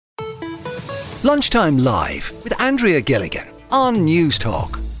Lunchtime Live with Andrea Gilligan on News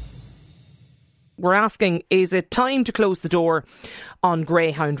Talk. We're asking, is it time to close the door on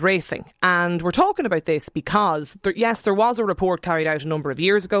greyhound racing? And we're talking about this because, there was a report carried out a number of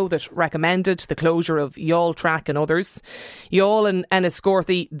years ago that recommended the closure of Youghal Track and others. Youghal and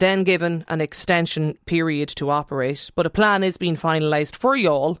Enniscorthy then given an extension period to operate, but a plan is being finalised for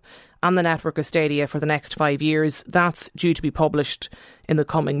Youghal and the network of stadia for the next 5 years. That's due to be published in the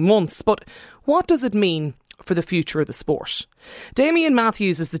coming months. But what does it mean for the future of the sport? Damien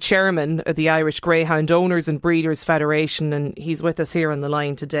Matthews is the chairman of the Irish Greyhound Owners and Breeders Federation, and he's with us here on the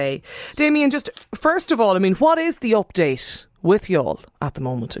line today. Damien, just first of all, what is the update with Youghal at the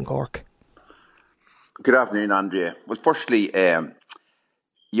moment in Cork? Good afternoon, Andrea. Well, firstly,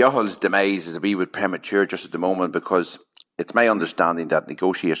 Youghal's demise is a wee bit premature just at the moment, because it's my understanding that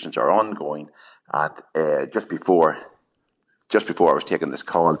negotiations are ongoing, and just before I was taking this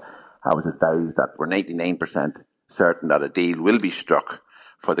call, I was advised that we're 99% certain that a deal will be struck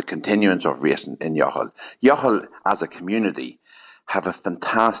for the continuance of racing in Youghal. Youghal, as a community, have a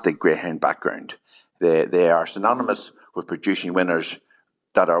fantastic greyhound background. They are synonymous with producing winners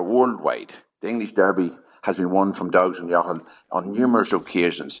that are worldwide. The English Derby has been won from dogs in Youghal on numerous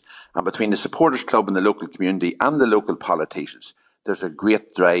occasions. And between the supporters club and the local community and the local politicians, there's a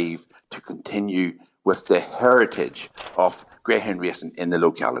great drive to continue with the heritage of greyhound racing in the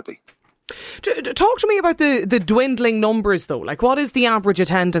locality. Talk to me about the dwindling numbers, though. What is the average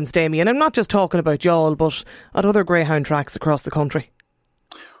attendance, Damien? I'm not just talking about Youghal, but at other greyhound tracks across the country.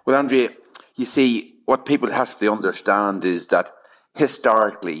 Well, Andrea, you see, what people have to understand is that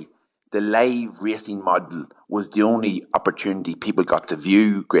historically, the live racing model was the only opportunity people got to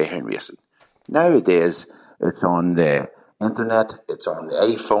view greyhound racing. Nowadays, it's on the internet, it's on the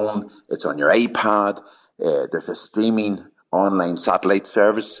iPhone, it's on your iPad, there's a streaming online satellite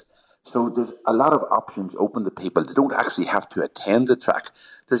service. So there's a lot of options open to people. They don't actually have to attend the track.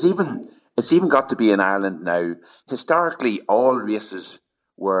 It's even got to be in Ireland now. Historically, all races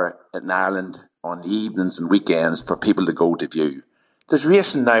were in Ireland on the evenings and weekends for people to go to view. There's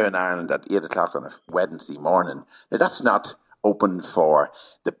racing now in Ireland at 8 o'clock on a Wednesday morning. Now, that's not open for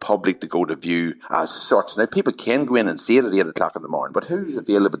the public to go to view as such. Now, people can go in and see it at 8 o'clock in the morning, but who's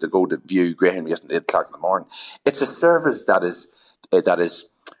available to go to view greyhound racing at 8 o'clock in the morning? It's a service that is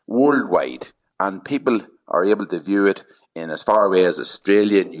worldwide, and people are able to view it in as far away as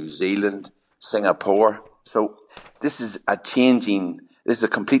Australia, New Zealand, Singapore. So this is a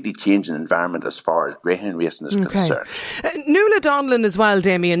completely changing environment as far as greyhound racing is concerned. Nuala Donlon as well,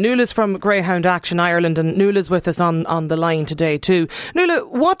 Damien. Nuala's from Greyhound Action Ireland, and Nuala's with us on the line today too. Nuala,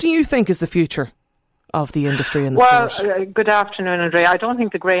 what do you think is the future of the industry in the sport? Good afternoon, Andrea. I don't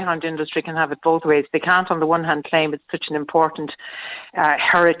think the greyhound industry can have it both ways. They can't, on the one hand, claim it's such an important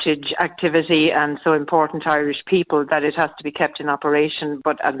heritage activity and so important to Irish people that it has to be kept in operation,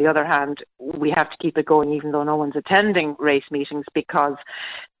 but on the other hand, we have to keep it going even though no one's attending race meetings, because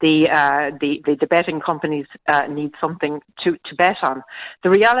the betting companies need something to bet on. The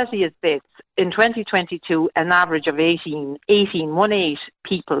reality is this: in 2022, an average of 18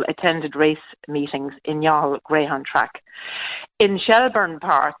 people attended race meetings in Youghal Greyhound Track. In Shelburne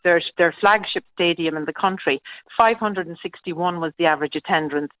Park, their flagship stadium in the country, 561 was the average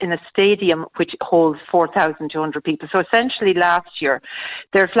attendance in a stadium which holds 4,200 people. So essentially last year,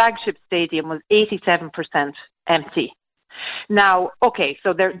 their flagship stadium was 87% empty. Now, okay,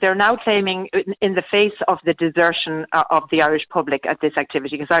 so they're now claiming, in the face of the desertion of the Irish public at this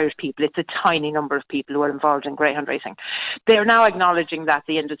activity, because Irish people, it's a tiny number of people who are involved in greyhound racing. They're now acknowledging that,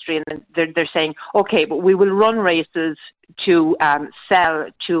 the industry, and they're saying, okay, but we will run races to sell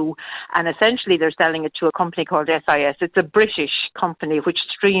to, and essentially they're selling it to a company called SIS. It's a British company which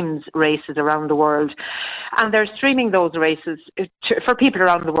streams races around the world, and they're streaming those races for people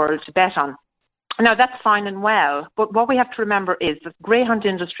around the world to bet on. Now, that's fine and well, but what we have to remember is that the greyhound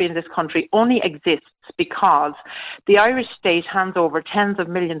industry in this country only exists because the Irish state hands over tens of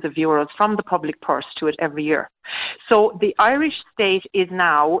millions of euros from the public purse to it every year. So the Irish state is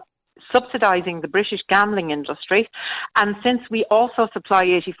now subsidising the British gambling industry, and since we also supply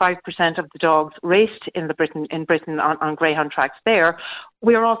 85% of the dogs raced in Britain on greyhound tracks there,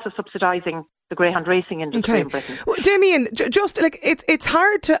 we are also subsidising the greyhound racing industry in Britain. Well, Damien, it's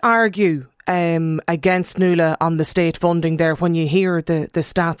hard to argue against Nuala on the state funding there when you hear the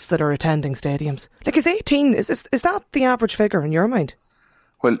stats that are attending stadiums. Is 18, is that the average figure in your mind?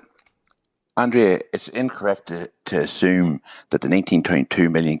 Well, Andrea, it's incorrect to assume that the 19.2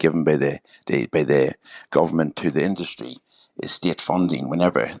 million given by the government to the industry is state funding,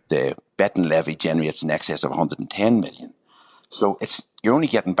 whenever the betting levy generates in excess of 110 million. So you're only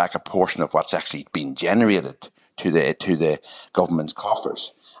getting back a portion of what's actually been generated to the government's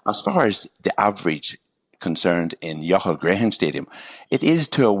coffers. As far as the average concerned in Youghal Greyhound Stadium, it is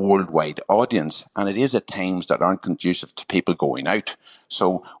to a worldwide audience, and it is at times that aren't conducive to people going out.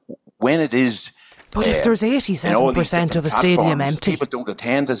 So when it is... But if there's 87% of the stadium empty, people don't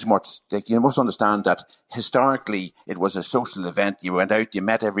attend as much. You must understand that historically it was a social event. You went out, you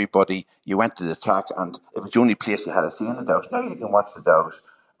met everybody, you went to the track, and it was the only place you had a say in the dogs. Now you can watch the dogs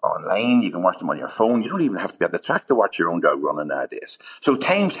online, you can watch them on your phone. You don't even have to be at the track to watch your own dog running nowadays. So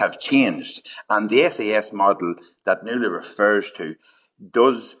times have changed, and the SAS model that Nuala refers to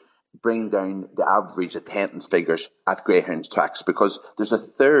does bring down the average attendance figures at Greyhound tracks, because there's a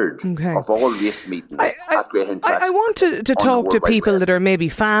third of all race meetings at Greyhound tracks. I want to talk to people that are maybe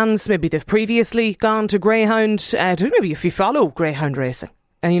fans, maybe they've previously gone to Greyhound, maybe if you follow Greyhound racing.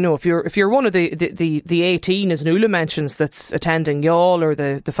 And, if you're one of the 18, as Nuala mentions, that's attending Youghal or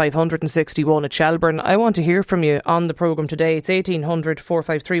the 561 at Shelburne, I want to hear from you on the programme today. It's 1800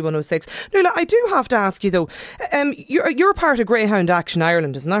 453 106. Nuala, I do have to ask you though, you're part of Greyhound Action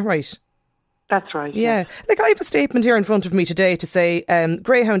Ireland, isn't that right? That's right. Yeah. I have a statement here in front of me today to say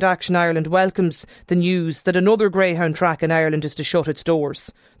Greyhound Action Ireland welcomes the news that another Greyhound track in Ireland is to shut its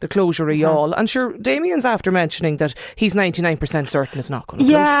doors, the closure of Youghal. And sure, Damien's after mentioning that he's 99% certain it's not going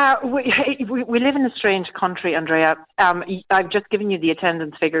to close. Yeah, we live in a strange country, Andrea. I've just given you the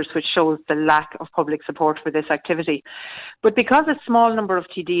attendance figures, which shows the lack of public support for this activity. But because a small number of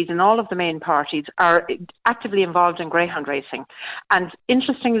TDs in all of the main parties are actively involved in greyhound racing, and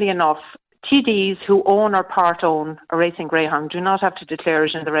interestingly enough, TDs who own or part own a racing greyhound do not have to declare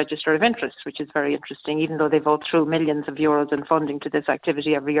it in the Register of Interest, which is very interesting, even though they vote through millions of euros in funding to this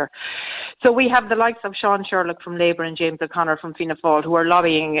activity every year. So we have the likes of Sean Sherlock from Labour and James O'Connor from Fianna Fáil, who are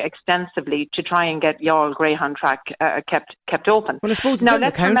lobbying extensively to try and get Youghal Greyhound track kept open. Well, I suppose it's in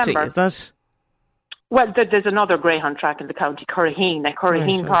the county, is that... Well, there's another greyhound track in the county, Curraheen.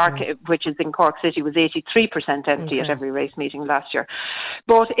 Curraheen Park, which is in Cork City, was 83% empty at every race meeting last year.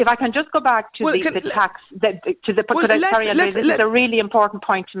 But if I can just go back to the tax, this is a really important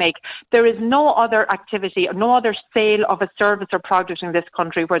point to make. There is no other activity, no other sale of a service or product in this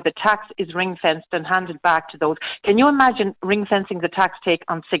country where the tax is ring-fenced and handed back to those. Can you imagine ring-fencing the tax take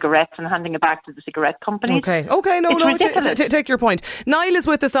on cigarettes and handing it back to the cigarette companies? Take your point. Niall is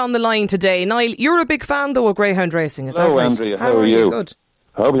with us on the line today. Niall, you're a big fan though of greyhound racing, is Hello, that right? Andrea, how are you? Good.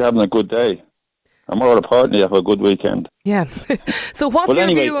 I hope you're having a good day. I'm more importantly, you have a good weekend. Yeah. So what's your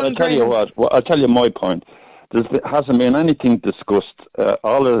view on greyhound? I'll tell you my point. There hasn't been anything discussed.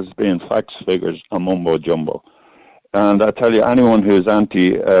 All it has been facts, figures and mumbo jumbo. And I tell you, anyone who is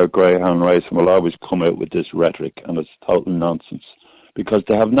anti-greyhound racing will always come out with this rhetoric, and it's total nonsense, because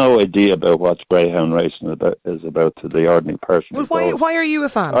they have no idea about what greyhound racing is about to the ordinary person. Well, why are you a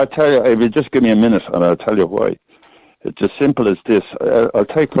fan? I'll tell you, if you just give me a minute and I'll tell you why. It's as simple as this. I'll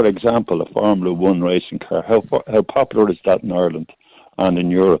take, for example, a Formula 1 racing car. How popular is that in Ireland and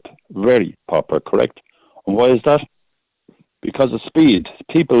in Europe? Very popular, correct? And why is that? Because of speed.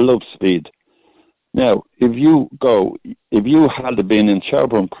 People love speed. Now, if you had been in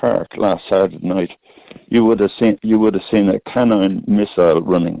Shelburne Park last Saturday night, you would have seen a canine missile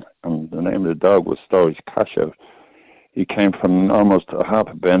running, and the name of the dog was Storage Cashout. He came from almost a half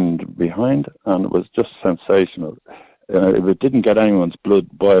a bend behind, and it was just sensational. If it didn't get anyone's blood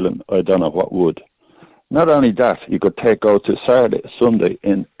boiling, I don't know what would. Not only that, you could go to Sunday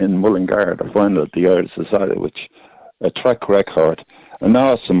in Mullingar, the final of the Irish Society, which a track record, an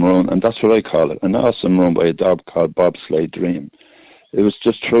awesome run, and that's what I call it, an awesome run by a dog called Bobsleigh Dream. It was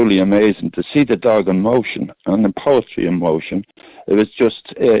just truly amazing to see the dog in motion and the poetry in motion. It was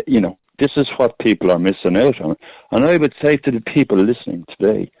just, this is what people are missing out on. And I would say to the people listening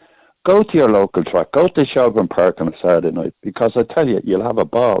today, go to your local track, go to Shelburne Park on a Saturday night, because I tell you, you'll have a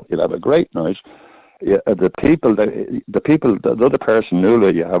ball, you'll have a great night. The other person,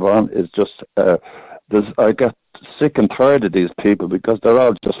 Nuala, you have on is just, I get sick and tired of these people because they're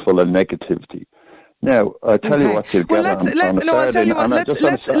all just full of negativity. Now, I'll tell you what you'll get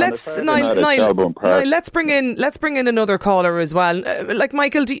let's bring in another caller as well.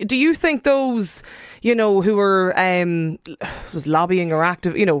 Michael, do you think those, who were was lobbying or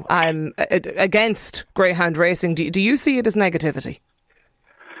active, against greyhound racing, do you see it as negativity?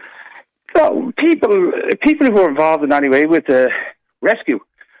 So people who are involved in any way with the rescue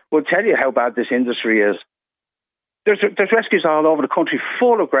will tell you how bad this industry is. There's rescues all over the country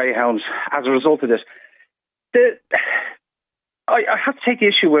full of greyhounds as a result of this. I have to take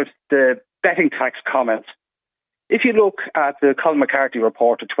issue with the betting tax comments. If you look at the Colin McCarthy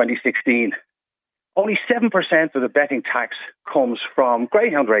report of 2016, only 7% of the betting tax comes from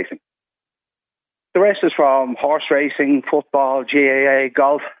greyhound racing. The rest is from horse racing, football, GAA,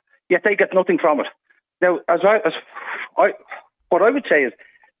 golf, yet they get nothing from it. Now, what I would say is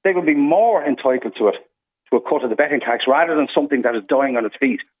they would be more entitled to a cut of the betting tax rather than something that is dying on its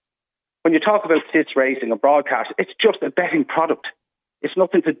feet. When you talk about sits racing and broadcast, it's just a betting product. It's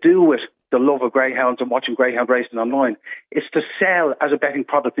nothing to do with the love of greyhounds and watching greyhound racing online. It's to sell as a betting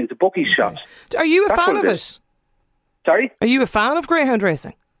product into bookie shops. Are you a fan of it? Sorry? Are you a fan of greyhound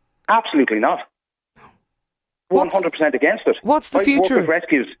racing? Absolutely not. 100% against it. What's the future?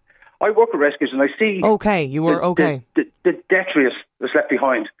 I work with rescues and I see... Okay, you were okay. The detritus that's left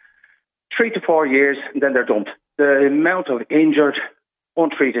behind. 3 to 4 years and then they're dumped. The amount of injured,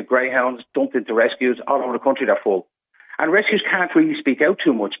 untreated greyhounds dumped into rescues all over the country, they're full. And rescues can't really speak out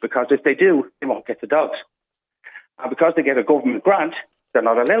too much because if they do, they won't get the dogs. And because they get a government grant, they're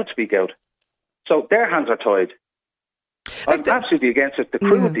not allowed to speak out. So their hands are tied. I'm absolutely against it. The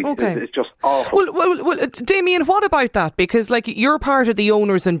cruelty is just awful. Well, Damien, what about that? Because you're part of the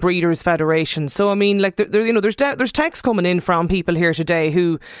Owners and Breeders Federation. So I mean, there's texts coming in from people here today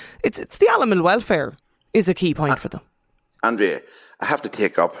who it's the animal welfare is a key point for them. Andrea, I have to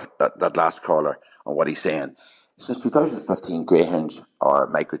take up that last caller on what he's saying. Since 2015, greyhounds are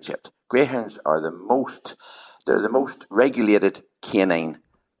microchipped. Greyhounds are the most regulated canine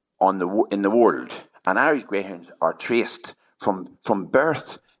in the world. And Irish greyhounds are traced from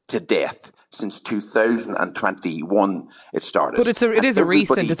birth to death since 2021 it started. But it's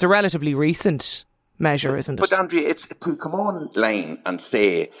a relatively recent measure, isn't it? But Andrea, it's to come online and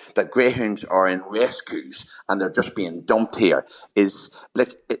say that greyhounds are in rescues and they're just being dumped here is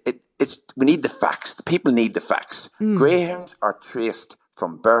we need the facts. The people need the facts. Greyhounds are traced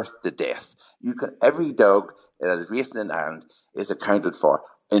from birth to death. Every dog that is racing in Ireland is accounted for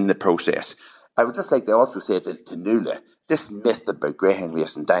in the process. I would just like to also say to Nuala, this myth about greyhound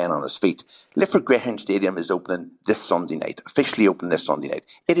racing dying on its feet. Lifford Greyhound Stadium is opening this Sunday night, officially opening this Sunday night.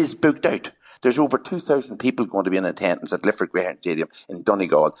 It is booked out. There's over 2,000 people going to be in attendance at Lifford Greyhound Stadium in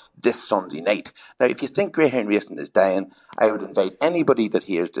Donegal this Sunday night. Now, if you think greyhound racing is dying, I would invite anybody that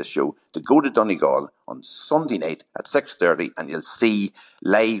hears this show to go to Donegal on Sunday night at 6:30 and you'll see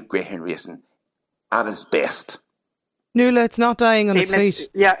live greyhound racing at its best. Nuala, it's not dying on its feet.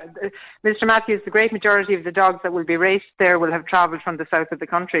 Yeah, Mr. Matthews, the great majority of the dogs that will be raced there will have travelled from the south of the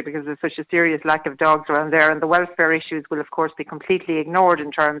country because there's such a serious lack of dogs around there, and the welfare issues will of course be completely ignored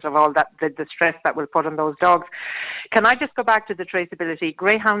in terms of all that, the stress that will put on those dogs. Can I just go back to the traceability?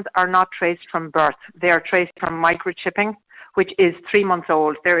 Greyhounds are not traced from birth. They are traced from microchipping, which is 3 months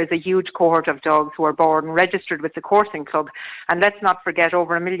old. There is a huge cohort of dogs who are born registered with the coursing club. And let's not forget,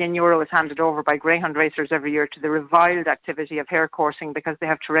 over €1 million is handed over by greyhound racers every year to the reviled activity of hare coursing because they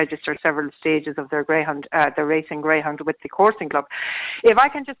have to register several stages of their greyhound, their racing greyhound with the coursing club. If I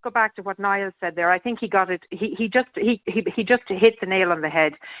can just go back to what Niall said there, I think he got it. He just hit the nail on the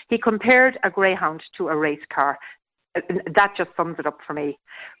head. He compared a greyhound to a race car. That just sums it up for me.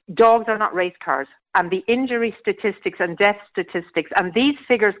 Dogs are not race cars, and the injury statistics and death statistics, and these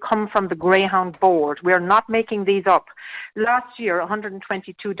figures come from the Greyhound Board. We are not making these up. Last year,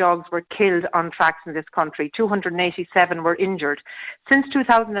 122 dogs were killed on tracks in this country. 287 were injured. Since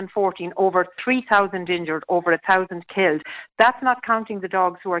 2014, over 3,000 injured, over 1,000 killed. That's not counting the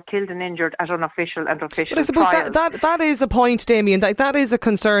dogs who are killed and injured at unofficial and official trials. But I suppose that is a point, Damien. That is a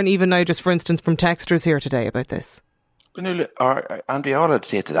concern even now, just for instance, from texters here today about this. But Andrea, all I'd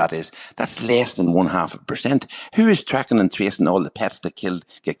say to that is that's less than 0.5%. Who is tracking and tracing all the pets that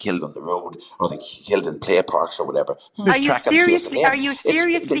get killed on the road or they killed in play parks or whatever? Are you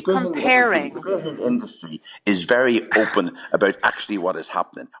seriously comparing? The greyhound industry is very open about actually what is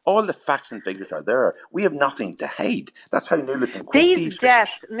happening. All the facts and figures are there. We have nothing to hide. That's how Nuala can quote these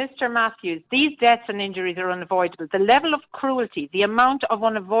deaths, figures. Mr. Matthews, these deaths and injuries are unavoidable. The level of cruelty, the amount of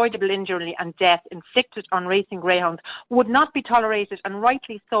unavoidable injury and death inflicted on racing greyhounds would not be tolerated, and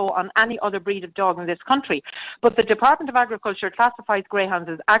rightly so, on any other breed of dog in this country. But the Department of Agriculture classifies greyhounds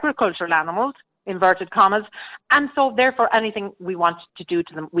as agricultural animals, inverted commas, and so therefore anything we want to do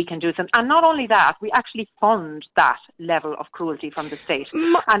to them, we can do to them. And not only that, we actually fund that level of cruelty from the state.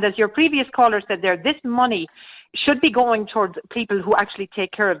 And as your previous caller said there, this money should be going towards people who actually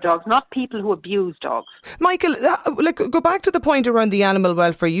take care of dogs, not people who abuse dogs. Michael, go back to the point around the animal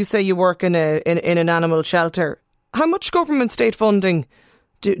welfare. You say you work in an animal shelter. How much government state funding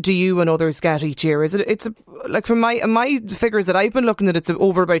do you and others get each year? From my figures that I've been looking at, it's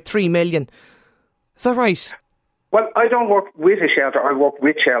over about 3 million. Is that right? Well, I don't work with a shelter. I work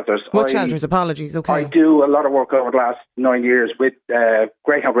with shelters. Shelters? Apologies. Okay. I do a lot of work over the last 9 years with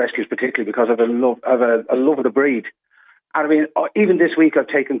greyhound rescues, particularly because of a love of the breed. And I mean, even this week, I've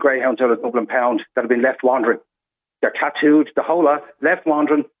taken greyhounds out of Dublin Pound that have been left wandering. They're tattooed, the whole lot, left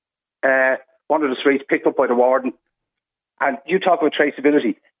wandering, wandered the streets, picked up by the warden. And you talk about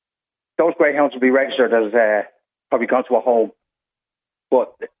traceability. Those greyhounds will be registered as probably gone to a home.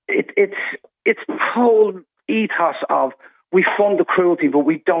 But it's the whole ethos of we fund the cruelty, but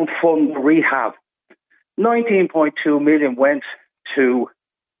we don't fund the rehab. 19.2 million went to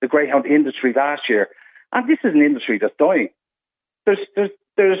the greyhound industry last year, and this is an industry that's dying. There's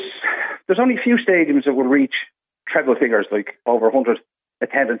only a few stadiums that will reach treble figures, like over 100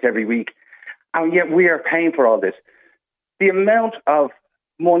 attendance every week, and yet we are paying for all this. The amount of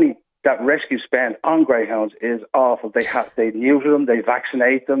money that rescues spend on greyhounds is awful. They neuter them, they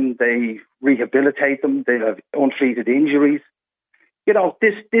vaccinate them, they rehabilitate them, they have untreated injuries. You know,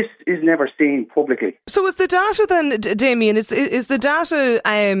 this is never seen publicly. So is the data then, Damien, is the data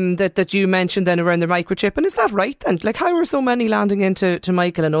that you mentioned then around the microchip, and is that right then? Like, how are so many landing into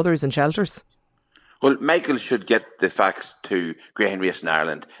Michael and others in shelters? Well, Michael should get the facts to Greyhound Action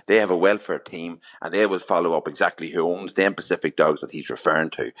Ireland. They have a welfare team and they will follow up exactly who owns them Pacific dogs that he's referring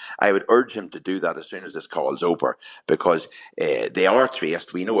to. I would urge him to do that as soon as this call's over, because they are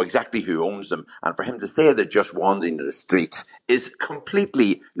traced. We know exactly who owns them. And for him to say they're just wandering the streets is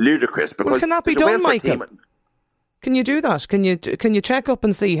completely ludicrous. Because can that be done, Michael? Can you do that? Can you check up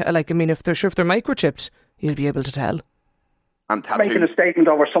and see, like, I mean, if they're microchipped, you'll be able to tell. And making a statement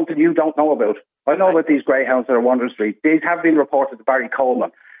over something you don't know about. I know about these greyhounds that are wandering the street. These have been reported to Barry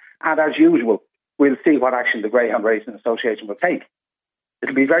Coleman. And as usual, we'll see what action the Greyhound Racing Association will take.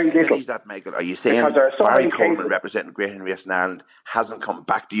 It'll be very little. Is that, Michael? Are you saying Barry Coleman, representing Greyhound Racing Ireland, hasn't come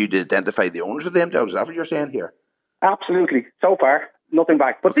back to you to identify the owners of them dogs? Is that what you're saying here? Absolutely. So far, nothing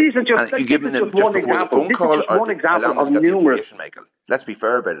back. But these are just, you giving them just before the phone call? This is one example of numerous. Michael, let's be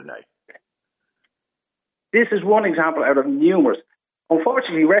fair about it now. This is one example out of numerous.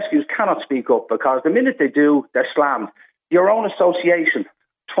 Unfortunately, rescues cannot speak up because the minute they do, they're slammed. Your own association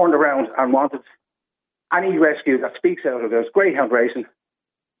turned around and wanted any rescue that speaks out of this greyhound racing.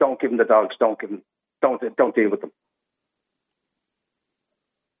 Don't give them the dogs. Don't deal with them.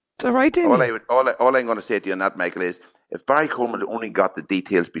 Is that right, Damien? All I'm going to say to you on that, Michael, is if Barry Coleman only got the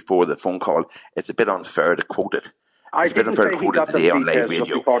details before the phone call, it's a bit unfair to quote it. It's a bit unfair to quote it today on live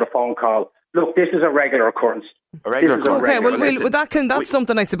radio. Before the phone call. Look, this is a regular occurrence. Okay, that's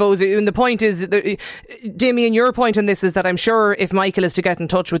something, I suppose. And the point is, Damien, your point on this is that I'm sure if Michael is to get in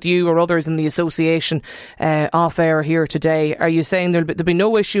touch with you or others in the association off air here today, are you saying there'll be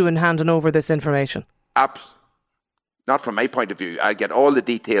no issue in handing over this information? Not from my point of view. I'll get all the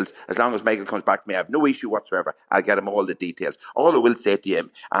details as long as Michael comes back to me. I have no issue whatsoever. I'll get him all the details. All I will say to you,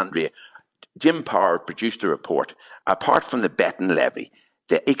 Andrea, Jim Power produced a report. Apart from the betting levy,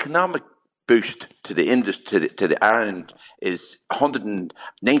 the economic boost to the industry, to the Ireland, is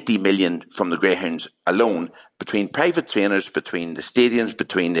 190 million from the greyhounds alone, between private trainers, between the stadiums,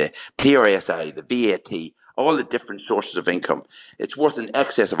 between the PRSI, the VAT, all the different sources of income. It's worth in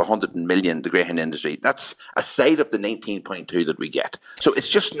excess of 100 million, the greyhound industry. That's aside of the 19.2 that we get. So it's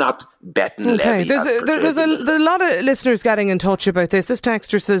just not betting levy. There's a lot of listeners getting in touch about this. This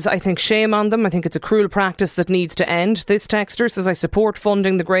texter says, I think shame on them. I think it's a cruel practice that needs to end. This texter says, I support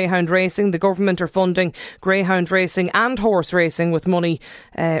funding the greyhound racing. The government are funding greyhound racing and horse racing with money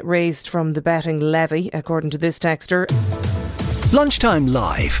raised from the betting levy, according to this texter. Lunchtime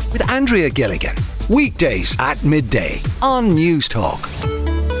Live with Andrea Gilligan. Weekdays at midday on News Talk.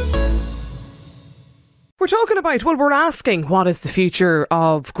 We're asking what is the future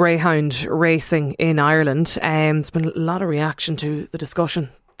of greyhound racing in Ireland. There's been a lot of reaction to the discussion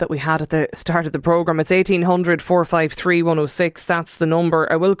that we had at the start of the programme. It's 1800 453 106. That's the number.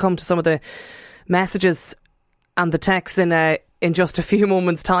 I will come to some of the messages and the texts in just a few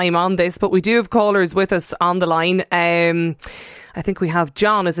moments' time on this, but we do have callers with us on the line. I think we have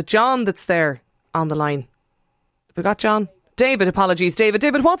John. Is it John that's there on the line? Have we got John? David, apologies.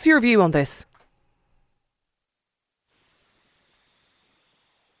 David, what's your view on this?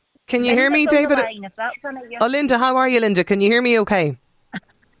 Can you hear me, David? Oh, Linda, how are you, Linda? Can you hear me okay?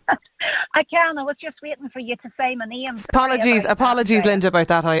 I can. I was just waiting for you to say my name. Apologies, Linda, about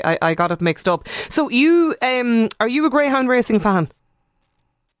that. I got it mixed up. So you, are you a greyhound racing fan?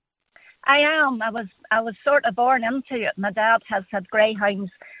 I am. I was sort of born into it. My dad has had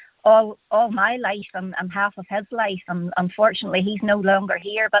greyhounds all my life and half of his life, and unfortunately he's no longer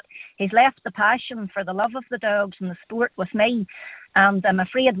here, but he's left the passion for the love of the dogs and the sport with me. And I'm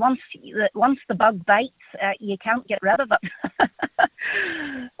afraid once the bug bites, you can't get rid of it.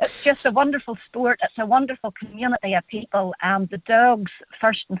 It's just a wonderful sport. It's a wonderful community of people, and the dogs,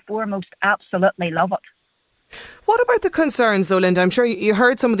 first and foremost, absolutely love it. What about the concerns, though, Linda? I'm sure you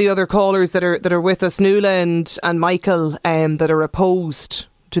heard some of the other callers that are with us, Nuala and Michael, that are opposed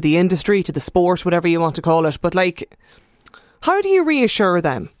to the industry, to the sport, whatever you want to call it. But, like, how do you reassure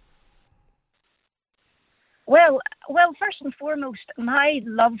them? Well, first and foremost, my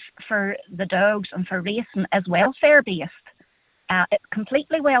love for the dogs and for racing is welfare-based. It's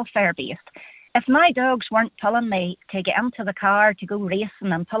completely welfare-based. If my dogs weren't pulling me to get into the car to go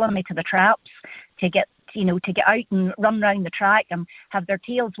racing and pulling me to the traps to get out and run round the track and have their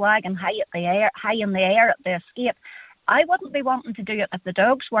tails wagging high in the air at the escape, I wouldn't be wanting to do it if the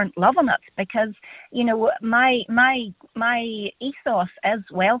dogs weren't loving it, because, my ethos is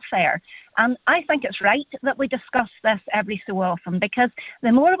welfare. And I think it's right that we discuss this every so often, because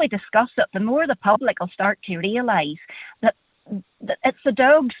the more we discuss it, the more the public will start to realise that it's the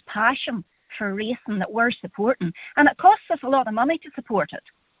dog's passion for racing that we're supporting. And it costs us a lot of money to support it.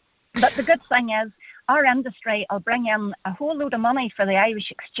 But the good thing is, our industry will bring in a whole load of money for the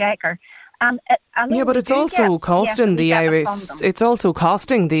Irish Exchequer. But it's also costing the Irish. It's also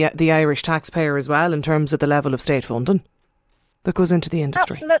costing the Irish taxpayer as well, in terms of the level of state funding that goes into the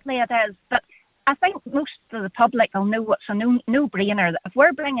industry. Absolutely, it is. But I think most of the public will know what's a no-brainer, that if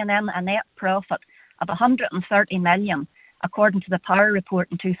we're bringing in a net profit of 130 million, according to the Power Report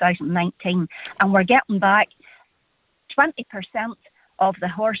in 2019, and we're getting back 20% of the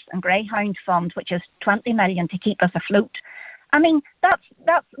Horse and Greyhound Fund, which is 20 million to keep us afloat. I mean, that's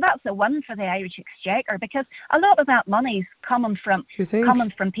a win for the Irish Exchequer, because a lot of that money's coming from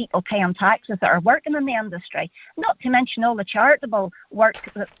people paying taxes that are working in the industry. Not to mention all the charitable work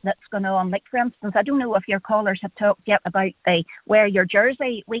that's going on. Like, for instance, I don't know if your callers have talked yet about the Wear Your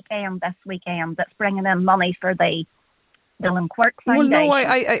Jersey weekend this weekend that's bringing in money for the Dylan Quirk Foundation.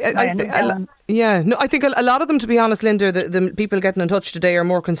 Well, no, I think a lot of them, to be honest, Linda, the people getting in touch today are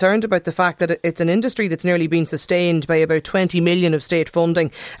more concerned about the fact that it's an industry that's nearly been sustained by about 20 million of state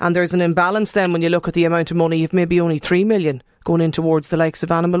funding, and there's an imbalance then when you look at the amount of money. You've maybe only 3 million going in towards the likes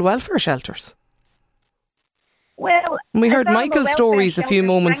of animal welfare shelters. Well, and we heard Michael's stories a few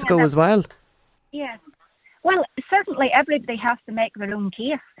moments ago as well. Yeah. Well, certainly everybody has to make their own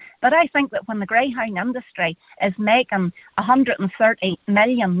case. But I think that when the greyhound industry is making 130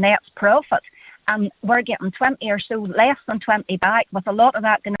 million net profit, and we're getting 20 or so, less than 20 back, with a lot of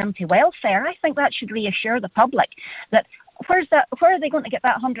that going into welfare, I think that should reassure the public that where are they going to get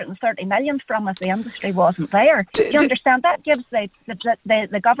that 130 million from if the industry wasn't there? Do you understand? That gives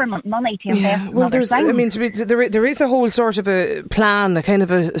the government money to invest in other things. I mean, there is a whole sort of a plan, a kind of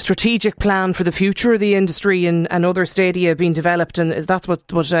a strategic plan for the future of the industry, and other stadia being developed, and that's what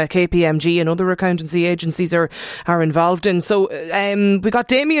KPMG and other accountancy agencies are involved in. So we got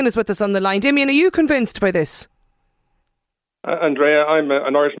Damien is with us on the line. Damien, are you convinced by this? Andrea, I'm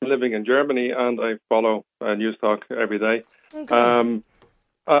an Irishman living in Germany, and I follow News Talk every day. Okay.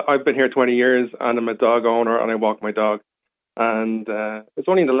 I've been here 20 years, and I'm a dog owner, and I walk my dog. And it's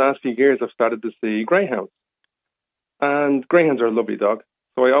only in the last few years I've started to see greyhounds. And greyhounds are a lovely dog.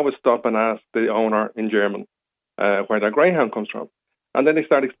 So I always stop and ask the owner in German where their greyhound comes from. And then they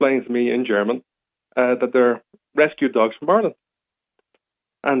start explaining to me in German that they're rescue dogs from Ireland.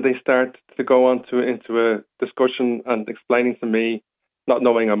 And they start to go on into a discussion and explaining to me, not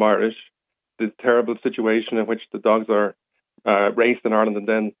knowing I'm Irish, the terrible situation in which the dogs are raised in Ireland and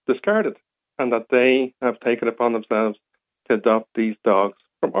then discarded, and that they have taken upon themselves to adopt these dogs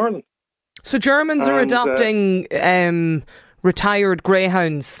from Ireland. So Germans are adopting retired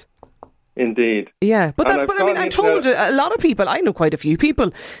greyhounds. Indeed. Yeah, but I'm told a lot of people, I know quite a few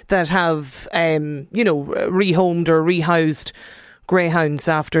people that have, rehomed or rehoused greyhounds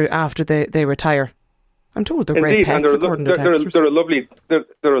after they retire. I'm told they're great pets, according to texters.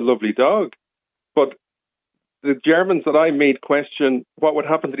 They're a lovely dog, but the Germans that I meet question what would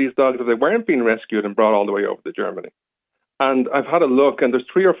happen to these dogs if they weren't being rescued and brought all the way over to Germany. And I've had a look, and there's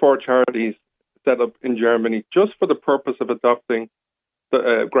 3 or 4 charities set up in Germany just for the purpose of adopting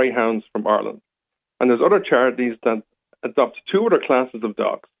the greyhounds from Ireland. And there's other charities that adopt 2 other classes of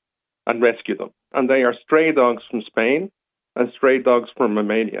dogs and rescue them. And they are stray dogs from Spain and stray dogs from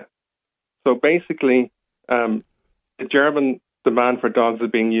Romania. So basically, the German demand for dogs is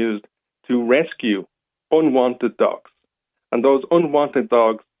being used to rescue unwanted dogs. And those unwanted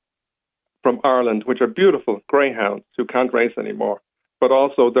dogs from Ireland, which are beautiful greyhounds who can't race anymore, but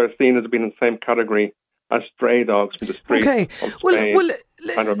also they're seen as being in the same category as stray dogs from the streets of Spain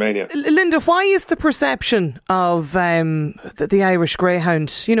and Romania. Linda, why is the perception of the Irish Greyhound,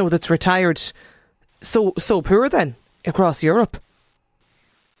 that's retired, so poor then across Europe?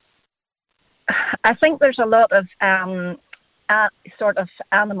 I think there's a lot of sort of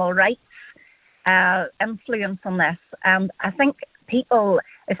animal rights influence on this, and I think people,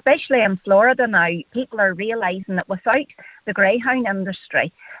 especially in Florida now, people are realising that without the greyhound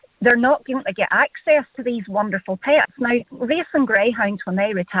industry, they're not going to get access to these wonderful pets. Now, racing greyhounds, when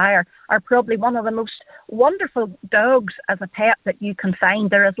they retire, are probably one of the most wonderful dogs as a pet that you can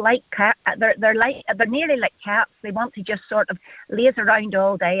find. They're nearly like cats. They want to just sort of laze around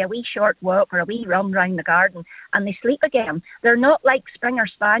all day, a wee short walk or a wee run round the garden, and they sleep again. They're not like Springer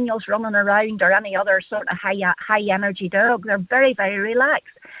Spaniels running around or any other sort of high energy dog. They're very, very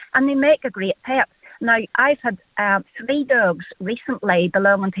relaxed, and they make a great pet. Now, I've had 3 dogs recently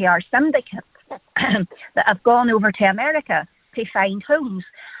belonging to our syndicate that have gone over to America to find homes.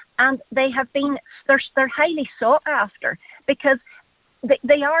 And they're highly sought after because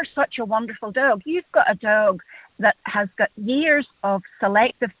they are such a wonderful dog. You've got a dog that has got years of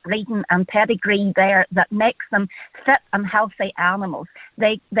selective breeding and pedigree there that makes them fit and healthy animals.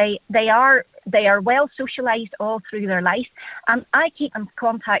 They are well socialised all through their life, and I keep in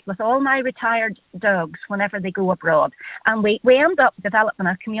contact with all my retired dogs whenever they go abroad, and we end up developing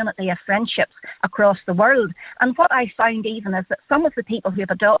a community of friendships across the world. And what I found even is that some of the people who have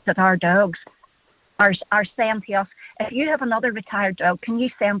adopted our dogs are saying to us, if you have another retired dog, can you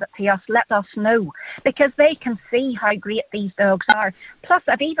send it to us? Let us know, because they can see how great these dogs are. Plus,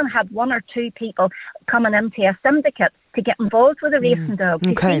 I've even had 1 or 2 people coming into a syndicate to get involved with a racing dog, to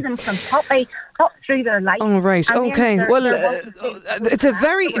see them from puppy up through their life. Oh, right, okay. Well, it's a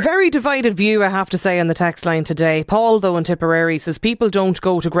very, very divided view, I have to say, on the text line today. Paul, though, in Tipperary says people don't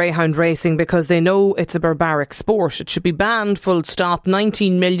go to greyhound racing because they know it's a barbaric sport. It should be banned, full stop.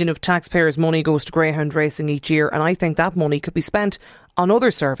 19 million of taxpayers' money goes to greyhound racing each year, and I think that money could be spent on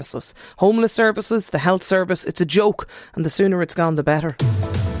other services. Homeless services, the health service. It's a joke, and the sooner it's gone, the better.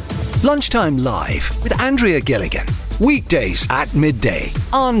 Lunchtime Live with Andrea Gilligan. Weekdays at midday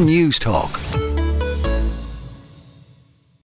on News Talk.